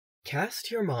Cast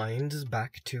your minds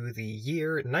back to the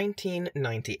year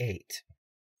 1998.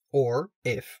 Or,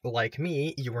 if, like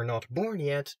me, you were not born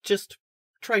yet, just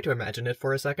try to imagine it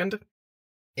for a second.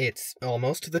 It's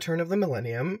almost the turn of the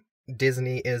millennium,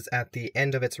 Disney is at the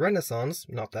end of its renaissance,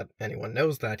 not that anyone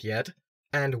knows that yet,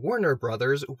 and Warner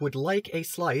Brothers would like a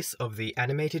slice of the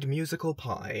animated musical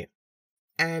pie.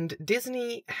 And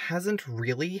Disney hasn't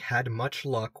really had much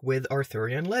luck with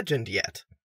Arthurian legend yet.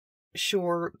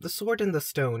 Sure, The Sword in the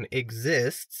Stone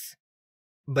exists,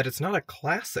 but it's not a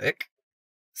classic.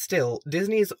 Still,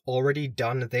 Disney's already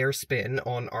done their spin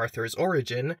on Arthur's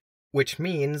origin, which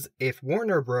means if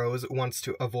Warner Bros. Wants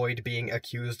to avoid being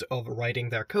accused of riding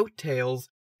their coattails,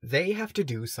 they have to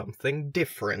do something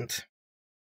different.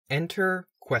 Enter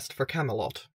Quest for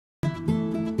Camelot.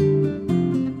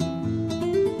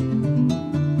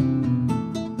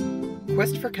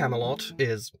 Quest for Camelot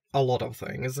is a lot of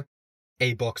things.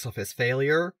 A box office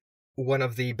failure, one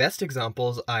of the best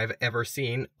examples I've ever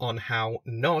seen on how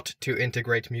not to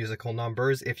integrate musical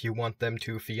numbers if you want them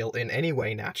to feel in any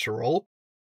way natural,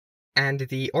 and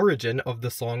the origin of the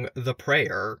song The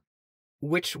Prayer,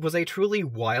 which was a truly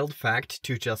wild fact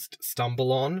to just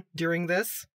stumble on during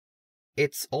this.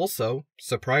 It's also,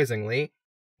 surprisingly,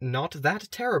 not that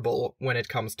terrible when it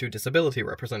comes to disability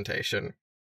representation.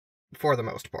 For the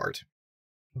most part.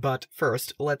 But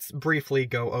first, let's briefly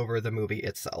go over the movie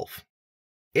itself.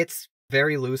 It's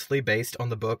very loosely based on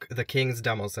the book The King's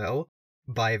Damozel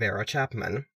by Vera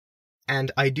Chapman. And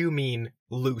I do mean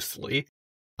loosely.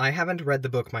 I haven't read the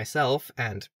book myself,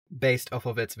 and based off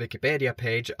of its Wikipedia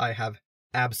page, I have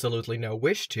absolutely no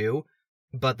wish to,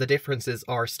 but the differences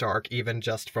are stark even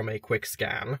just from a quick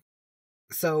scan.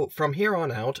 So from here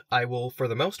on out, I will for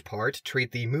the most part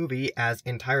treat the movie as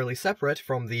entirely separate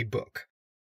from the book.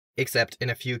 Except in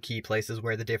a few key places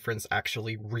where the difference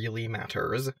actually really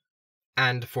matters,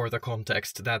 and for the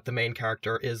context that the main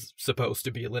character is supposed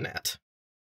to be Lynette.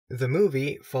 The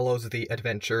movie follows the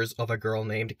adventures of a girl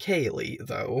named Kaylee,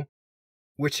 though,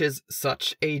 which is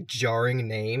such a jarring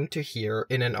name to hear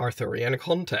in an Arthurian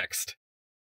context.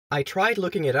 I tried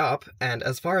looking it up, and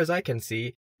as far as I can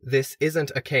see, this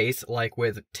isn't a case like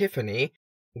with Tiffany,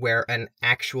 where an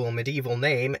actual medieval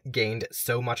name gained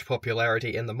so much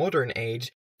popularity in the modern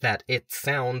age that it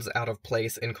sounds out of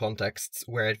place in contexts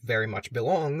where it very much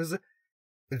belongs.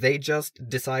 They just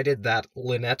decided that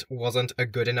Lynette wasn't a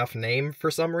good enough name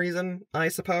for some reason, I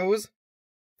suppose.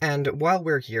 And while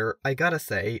we're here, I gotta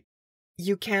say,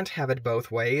 you can't have it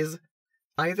both ways.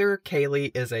 Either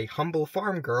Kaylee is a humble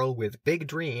farm girl with big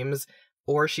dreams,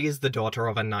 or she's the daughter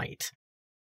of a knight.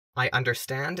 I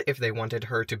understand if they wanted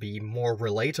her to be more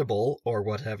relatable or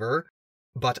whatever,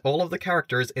 but all of the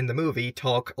characters in the movie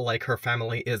talk like her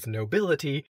family is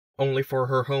nobility, only for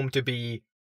her home to be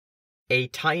a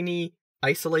tiny,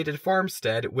 isolated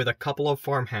farmstead with a couple of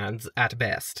farmhands at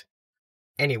best.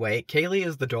 Anyway, Kaylee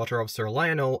is the daughter of Sir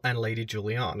Lionel and Lady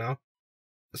Juliana.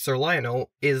 Sir Lionel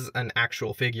is an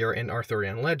actual figure in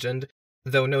Arthurian legend,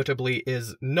 though notably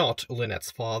is not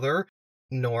Lynette's father,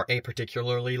 nor a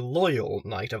particularly loyal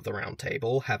Knight of the Round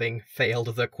Table, having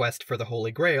failed the quest for the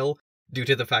Holy Grail due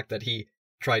to the fact that he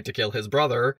tried to kill his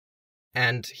brother,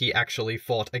 and he actually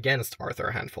fought against Arthur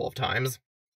a handful of times.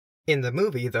 In the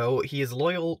movie, though, he is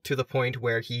loyal to the point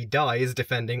where he dies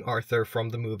defending Arthur from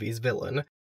the movie's villain.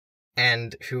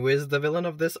 And who is the villain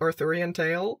of this Arthurian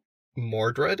tale?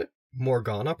 Mordred?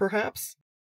 Morgana, perhaps?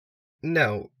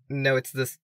 No, it's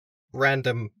this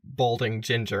random balding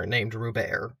ginger named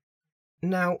Rubert.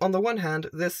 Now, on the one hand,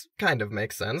 this kind of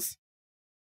makes sense.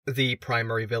 The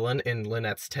primary villain in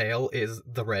Lynette's tale is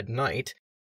the Red Knight,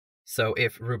 so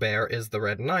if Rubert is the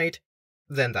Red Knight,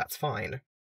 then that's fine.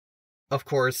 Of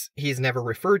course, he's never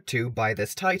referred to by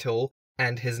this title,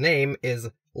 and his name is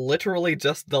literally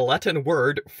just the Latin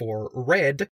word for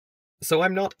red, so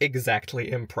I'm not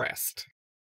exactly impressed.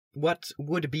 What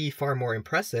would be far more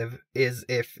impressive is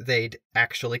if they'd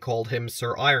actually called him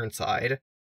Sir Ironside,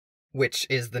 which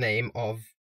is the name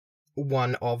of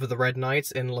one of the Red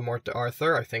Knights in Le Morte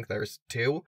d'Arthur. I think there's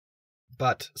two,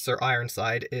 but Sir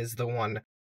Ironside is the one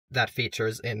that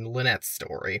features in Lynette's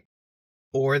story.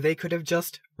 Or they could have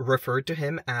just referred to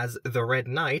him as the Red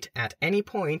Knight at any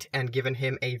point and given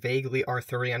him a vaguely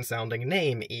Arthurian-sounding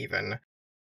name, even.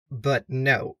 But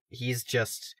no, he's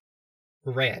just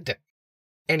red.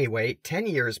 Anyway, 10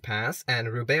 years pass,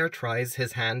 and Rubert tries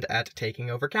his hand at taking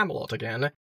over Camelot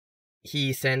again.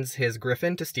 He sends his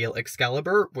griffin to steal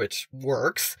Excalibur, which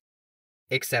works,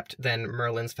 except then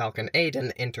Merlin's falcon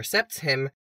Aiden intercepts him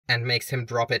and makes him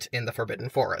drop it in the Forbidden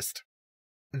Forest.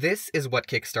 This is what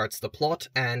kickstarts the plot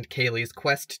and Kaylee's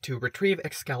quest to retrieve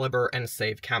Excalibur and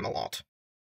save Camelot.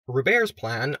 Rubert's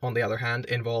plan, on the other hand,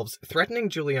 involves threatening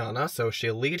Juliana so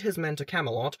she'll lead his men to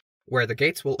Camelot, where the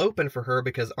gates will open for her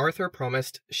because Arthur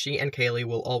promised she and Kayleigh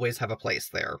will always have a place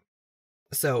there.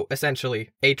 So, essentially,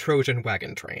 a Trojan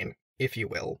wagon train, if you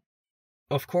will.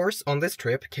 Of course, on this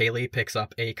trip, Kayleigh picks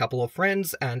up a couple of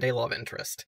friends and a love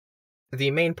interest.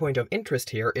 The main point of interest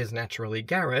here is naturally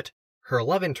Garrett, her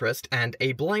love interest, and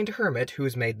a blind hermit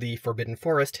who's made the Forbidden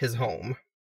Forest his home.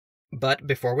 But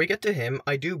before we get to him,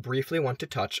 I do briefly want to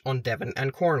touch on Devon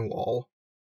and Cornwall,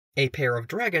 a pair of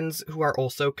dragons who are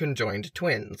also conjoined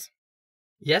twins.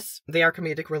 Yes, they are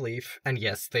comedic relief, and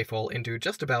yes, they fall into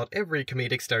just about every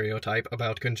comedic stereotype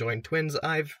about conjoined twins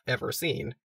I've ever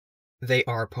seen. They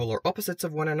are polar opposites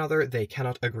of one another, they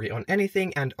cannot agree on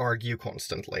anything, and argue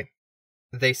constantly.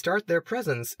 They start their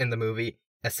presence in the movie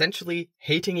essentially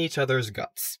hating each other's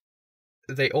guts.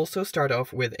 They also start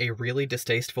off with a really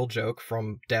distasteful joke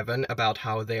from Devon about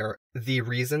how they're the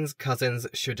reasons cousins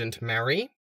shouldn't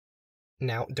marry.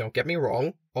 Now, don't get me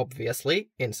wrong, obviously,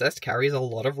 incest carries a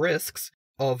lot of risks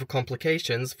of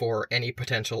complications for any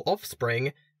potential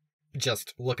offspring.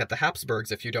 Just look at the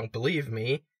Habsburgs if you don't believe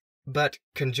me. But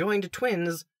conjoined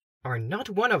twins are not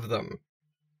one of them.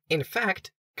 In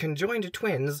fact, conjoined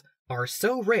twins are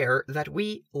so rare that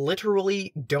we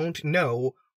literally don't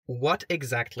know what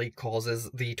exactly causes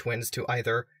the twins to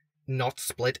either not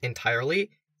split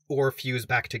entirely or fuse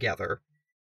back together.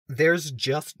 There's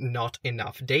just not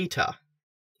enough data.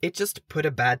 It just put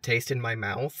a bad taste in my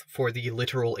mouth for the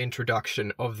literal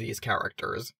introduction of these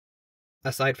characters.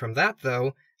 Aside from that,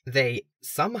 though, they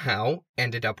somehow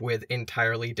ended up with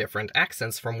entirely different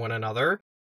accents from one another.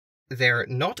 They're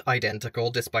not identical,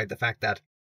 despite the fact that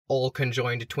all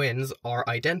conjoined twins are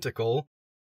identical,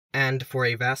 and for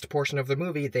a vast portion of the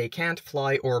movie they can't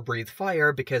fly or breathe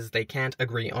fire because they can't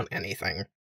agree on anything.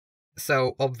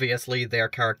 So, obviously, their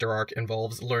character arc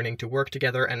involves learning to work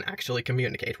together and actually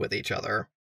communicate with each other.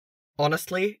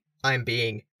 Honestly, I'm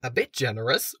being a bit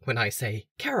generous when I say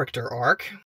character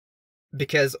arc,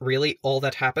 because really all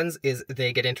that happens is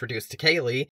they get introduced to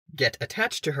Kayleigh, get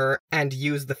attached to her, and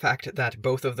use the fact that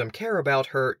both of them care about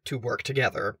her to work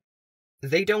together.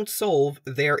 They don't solve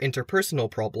their interpersonal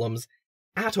problems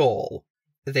at all.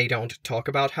 They don't talk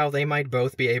about how they might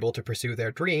both be able to pursue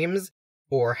their dreams,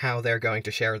 or how they're going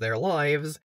to share their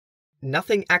lives.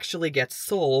 Nothing actually gets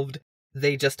solved.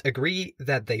 They just agree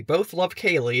that they both love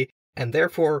Kayleigh, and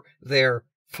therefore they're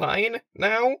fine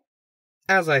now?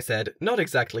 As I said, not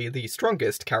exactly the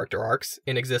strongest character arcs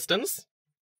in existence.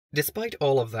 Despite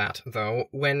all of that, though,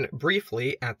 when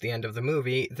briefly, at the end of the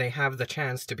movie, they have the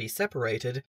chance to be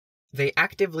separated, they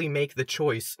actively make the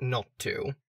choice not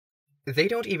to. They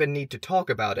don't even need to talk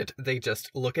about it, they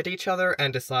just look at each other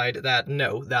and decide that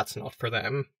no, that's not for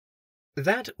them.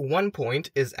 That one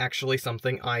point is actually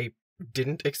something I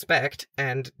didn't expect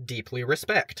and deeply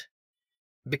respect.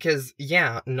 Because,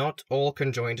 yeah, not all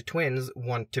conjoined twins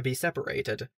want to be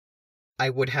separated. I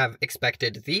would have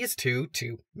expected these two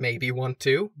to maybe want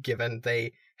to, given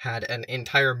they had an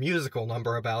entire musical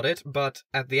number about it, but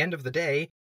at the end of the day,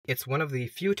 it's one of the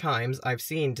few times I've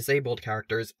seen disabled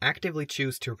characters actively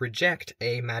choose to reject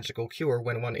a magical cure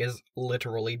when one is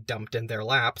literally dumped in their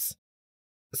laps.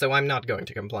 So I'm not going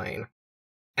to complain.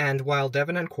 And while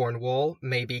Devon and Cornwall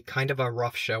may be kind of a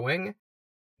rough showing,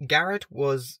 Garrett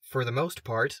was, for the most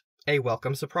part, a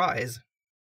welcome surprise.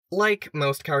 Like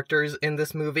most characters in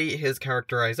this movie, his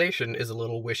characterization is a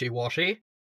little wishy-washy,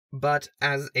 but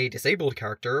as a disabled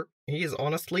character, he is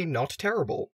honestly not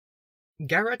terrible.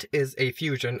 Garrett is a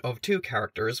fusion of two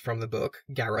characters from the book,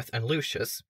 Gareth and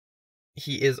Lucius.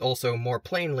 He is also more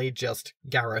plainly just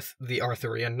Gareth the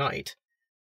Arthurian knight.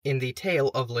 In the tale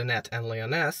of Lynette and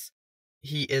Lyonesse,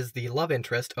 he is the love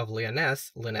interest of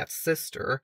Lyonesse, Lynette's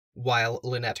sister, while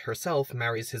Lynette herself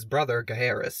marries his brother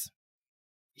Gaheris.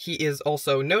 He is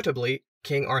also notably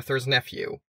King Arthur's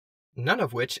nephew, none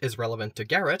of which is relevant to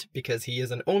Garrett because he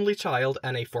is an only child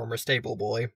and a former stable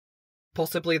boy.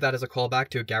 Possibly that is a callback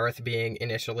to Gareth being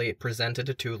initially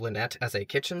presented to Lynette as a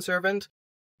kitchen servant,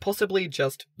 possibly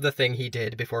just the thing he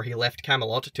did before he left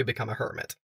Camelot to become a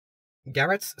hermit.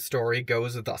 Garrett's story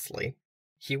goes thusly.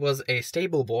 He was a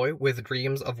stable boy with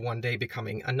dreams of one day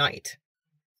becoming a knight.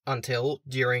 Until,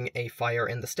 during a fire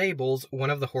in the stables, one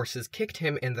of the horses kicked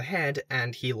him in the head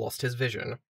and he lost his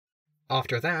vision.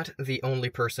 After that, the only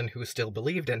person who still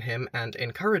believed in him and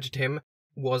encouraged him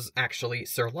was actually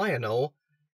Sir Lionel,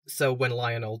 so when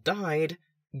Lionel died,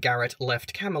 Garrett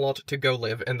left Camelot to go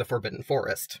live in the Forbidden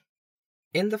Forest.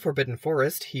 In the Forbidden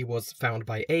Forest, he was found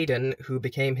by Aidan, who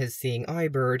became his seeing eye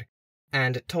bird,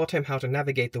 and taught him how to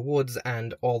navigate the woods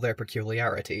and all their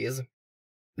peculiarities.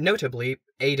 Notably,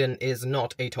 Aidan is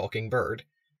not a talking bird.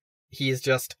 He's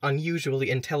just unusually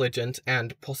intelligent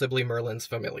and possibly Merlin's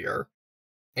familiar.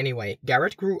 Anyway,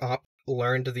 Garrett grew up,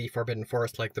 learned the Forbidden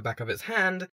Forest like the back of his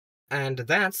hand, and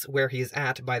that's where he's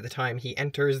at by the time he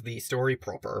enters the story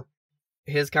proper.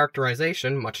 His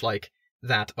characterization, much like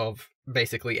that of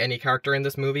basically any character in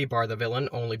this movie, bar the villain,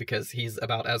 only because he's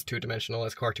about as two-dimensional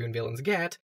as cartoon villains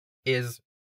get, is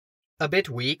a bit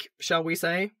weak, shall we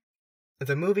say?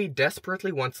 The movie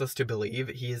desperately wants us to believe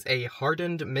he's a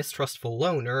hardened, mistrustful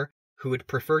loner who would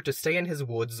prefer to stay in his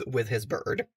woods with his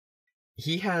bird.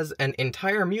 He has an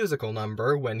entire musical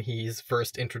number when he's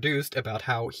first introduced about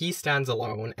how he stands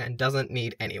alone and doesn't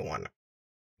need anyone.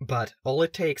 But all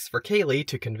it takes for Kaylee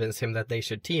to convince him that they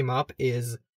should team up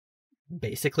is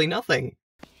basically nothing.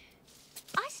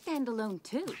 I stand alone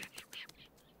too.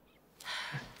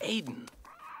 Aiden.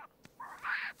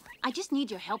 I just need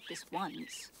your help this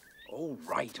once. All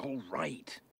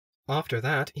right. After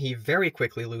that, he very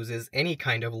quickly loses any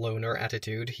kind of loner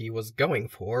attitude he was going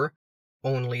for,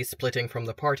 only splitting from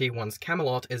the party once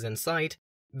Camelot is in sight,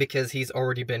 because he's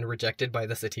already been rejected by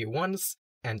the city once,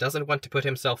 and doesn't want to put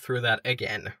himself through that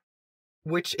again.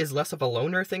 Which is less of a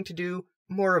loner thing to do,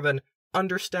 more of an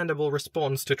understandable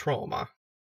response to trauma.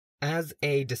 As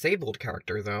a disabled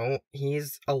character, though,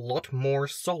 he's a lot more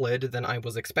solid than I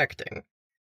was expecting.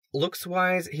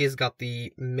 Looks-wise, he's got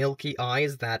the milky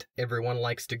eyes that everyone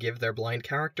likes to give their blind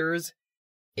characters.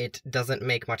 It doesn't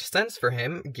make much sense for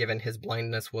him, given his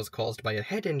blindness was caused by a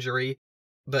head injury,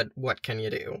 but what can you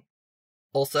do?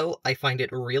 Also, I find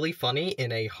it really funny,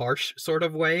 in a harsh sort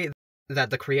of way,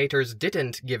 that the creators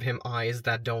didn't give him eyes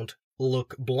that don't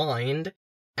look blind,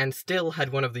 and still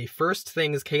had one of the first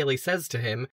things Kaylee says to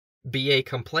him be a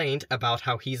complaint about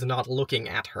how he's not looking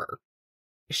at her.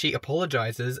 She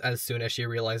apologizes as soon as she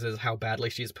realizes how badly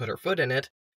she's put her foot in it,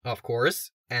 of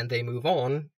course, and they move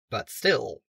on, but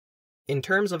still. In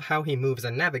terms of how he moves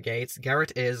and navigates,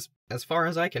 Garrett is, as far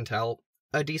as I can tell,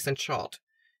 a decent shot,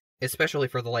 especially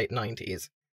for the late 90s.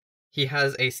 He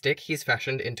has a stick he's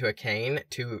fashioned into a cane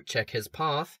to check his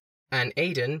path, and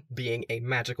Aiden, being a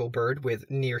magical bird with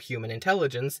near-human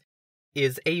intelligence,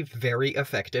 is a very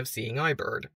effective seeing eye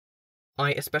bird.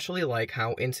 I especially like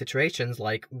how in situations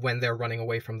like when they're running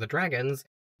away from the dragons,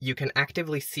 you can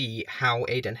actively see how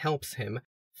Aiden helps him,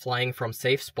 flying from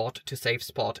safe spot to safe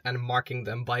spot and marking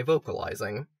them by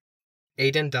vocalizing.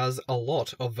 Aiden does a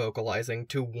lot of vocalizing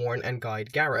to warn and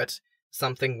guide Garrett,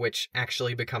 something which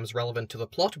actually becomes relevant to the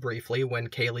plot briefly when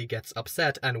Kaylee gets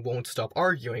upset and won't stop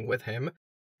arguing with him,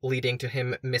 leading to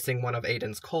him missing one of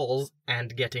Aiden's calls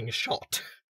and getting shot.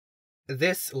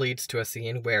 This leads to a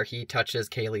scene where he touches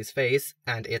Kaylee's face,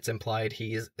 and it's implied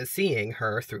he's seeing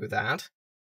her through that.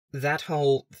 That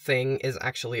whole thing is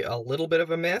actually a little bit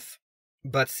of a myth,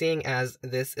 but seeing as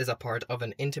this is a part of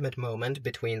an intimate moment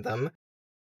between them,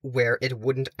 where it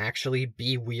wouldn't actually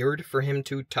be weird for him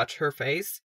to touch her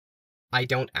face, I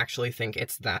don't actually think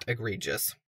it's that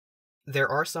egregious. There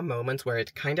are some moments where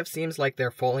it kind of seems like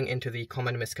they're falling into the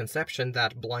common misconception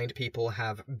that blind people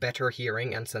have better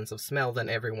hearing and sense of smell than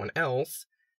everyone else.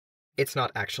 It's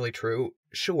not actually true.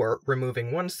 Sure,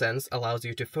 removing one sense allows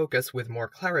you to focus with more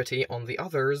clarity on the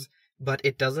others, but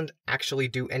it doesn't actually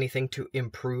do anything to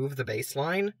improve the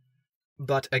baseline.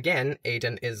 But again,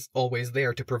 Aiden is always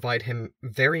there to provide him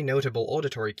very notable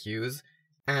auditory cues,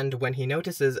 and when he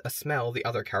notices a smell the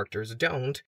other characters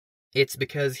don't, it's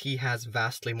because he has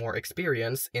vastly more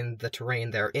experience in the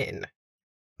terrain they're in.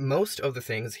 Most of the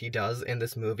things he does in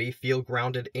this movie feel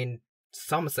grounded in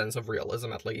some sense of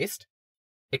realism, at least.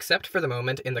 Except for the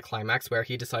moment in the climax where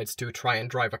he decides to try and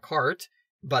drive a cart,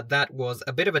 but that was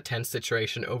a bit of a tense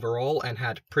situation overall and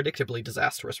had predictably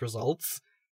disastrous results.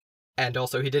 And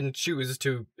also he didn't choose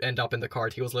to end up in the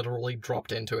cart, he was literally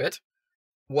dropped into it.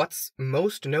 What's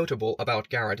most notable about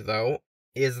Garrett, though,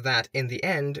 is that in the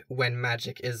end, when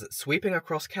magic is sweeping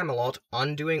across Camelot,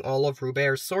 undoing all of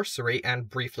Roubert's sorcery and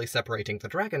briefly separating the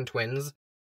dragon twins,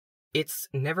 it's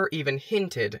never even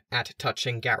hinted at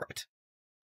touching Garrett.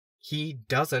 He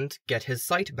doesn't get his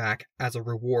sight back as a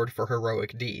reward for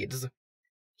heroic deeds.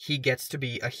 He gets to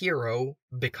be a hero,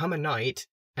 become a knight,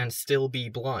 and still be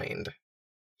blind.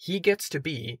 He gets to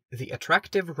be the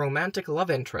attractive romantic love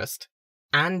interest,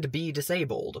 and be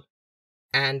disabled.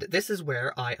 And this is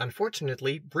where I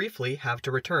unfortunately briefly have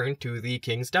to return to the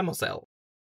King's Demoiselle.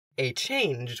 A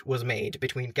change was made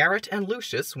between Garrett and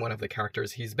Lucius, one of the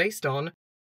characters he's based on,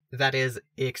 that is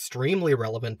extremely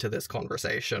relevant to this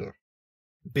conversation.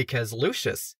 Because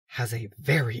Lucius has a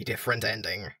very different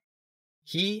ending.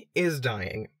 He is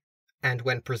dying, and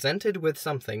when presented with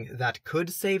something that could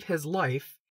save his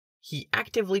life, he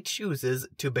actively chooses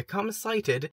to become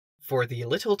sighted for the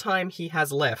little time he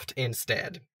has left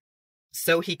instead.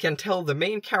 so he can tell the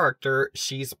main character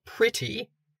she's pretty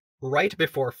right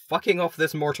before fucking off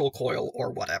this mortal coil or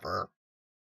whatever.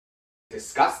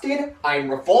 Disgusted, I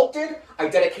am revolted, I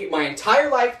dedicate my entire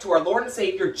life to our Lord and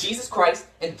Savior, Jesus Christ,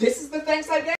 and this is the thanks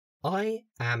I get? I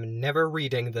am never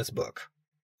reading this book.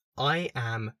 I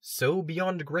am so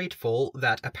beyond grateful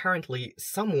that apparently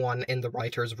someone in the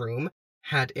writer's room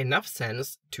had enough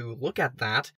sense to look at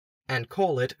that and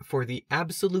call it for the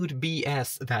absolute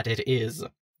BS that it is.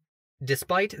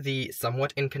 Despite the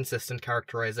somewhat inconsistent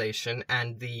characterization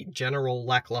and the general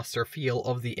lackluster feel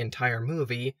of the entire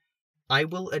movie, I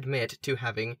will admit to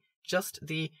having just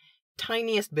the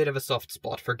tiniest bit of a soft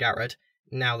spot for Garrett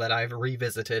now that I've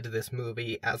revisited this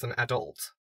movie as an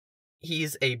adult.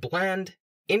 He's a bland,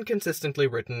 inconsistently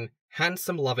written,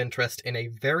 handsome love interest in a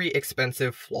very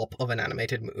expensive flop of an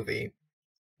animated movie,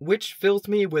 which fills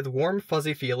me with warm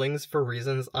fuzzy feelings for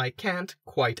reasons I can't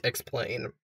quite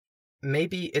explain.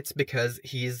 Maybe it's because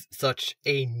he's such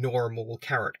a normal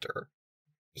character.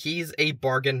 He's a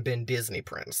bargain bin Disney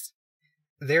prince.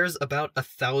 There's about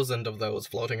 1,000 of those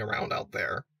floating around out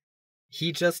there.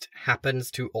 He just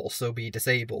happens to also be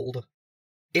disabled.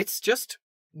 It's just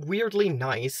weirdly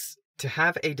nice to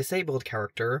have a disabled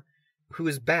character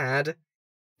who's bad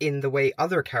in the way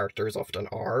other characters often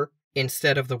are,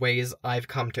 instead of the ways I've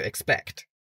come to expect.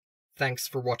 Thanks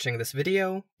for watching this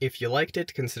video. If you liked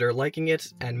it, consider liking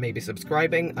it, and maybe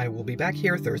subscribing. I will be back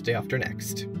here Thursday after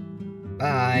next.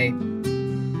 Bye!